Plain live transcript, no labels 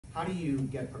how do you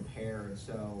get prepared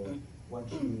so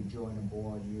once you join a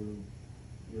board,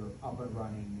 you're up and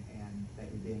running and that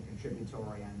you're being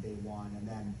contributory on day one? And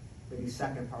then maybe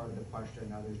second part of the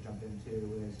question others jump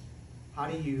into is, how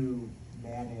do you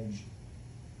manage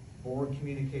board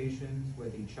communications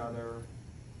with each other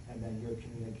and then your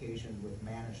communications with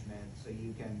management so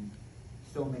you can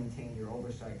still maintain your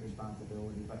oversight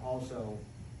responsibility, but also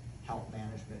help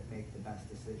management make the best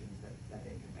decisions that they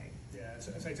can make? Yeah,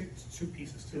 so I think two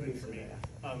pieces to it for me.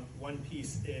 One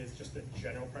piece is just the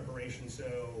general preparation.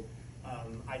 So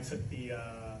I took the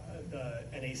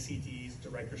NACD's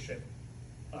directorship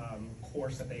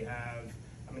course that they have.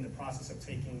 I'm in the process of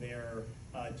taking their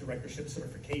directorship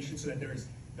certification so that there's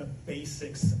the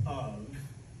basics of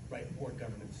board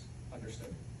governance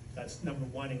understood. That's number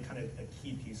one and kind of a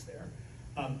key piece there.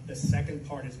 The second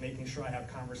part is making sure I have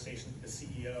conversations with the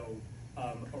CEO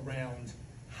around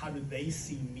how do they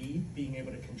see me being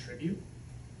able to contribute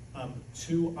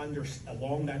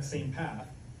along that same path,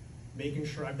 making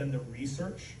sure I've done the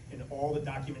research and all the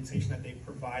documentation that they've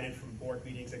provided from board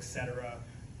meetings, etc.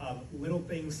 Little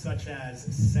things such as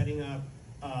setting up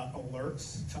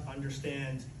alerts to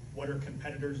understand what are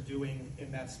competitors doing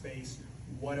in that space,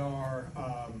 what are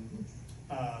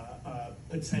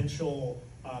potential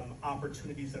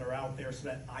opportunities that are out there so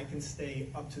that I can stay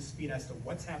up to speed as to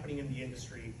what's happening in the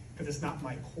industry, because it's not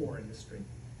my core industry.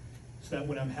 So that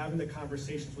when I'm having the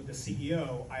conversations with the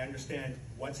CEO, I understand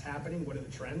what's happening, what are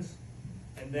the trends,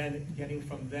 and then getting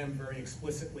from them very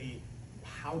explicitly,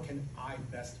 how can I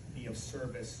best be of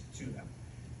service to them?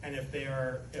 And if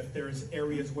there's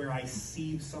areas where I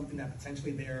see something that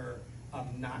potentially they're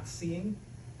not seeing,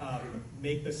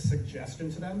 make the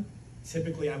suggestion to them.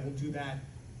 Typically, I will do that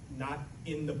not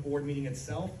in the board meeting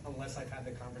itself unless I've had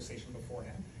the conversation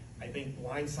beforehand. I think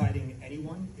blindsiding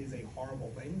anyone is a horrible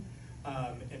thing.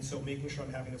 And so making sure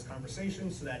I'm having those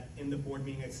conversations so that in the board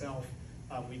meeting itself,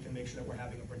 we can make sure that we're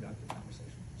having a productive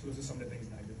conversation. So those are some of the things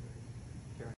that I do.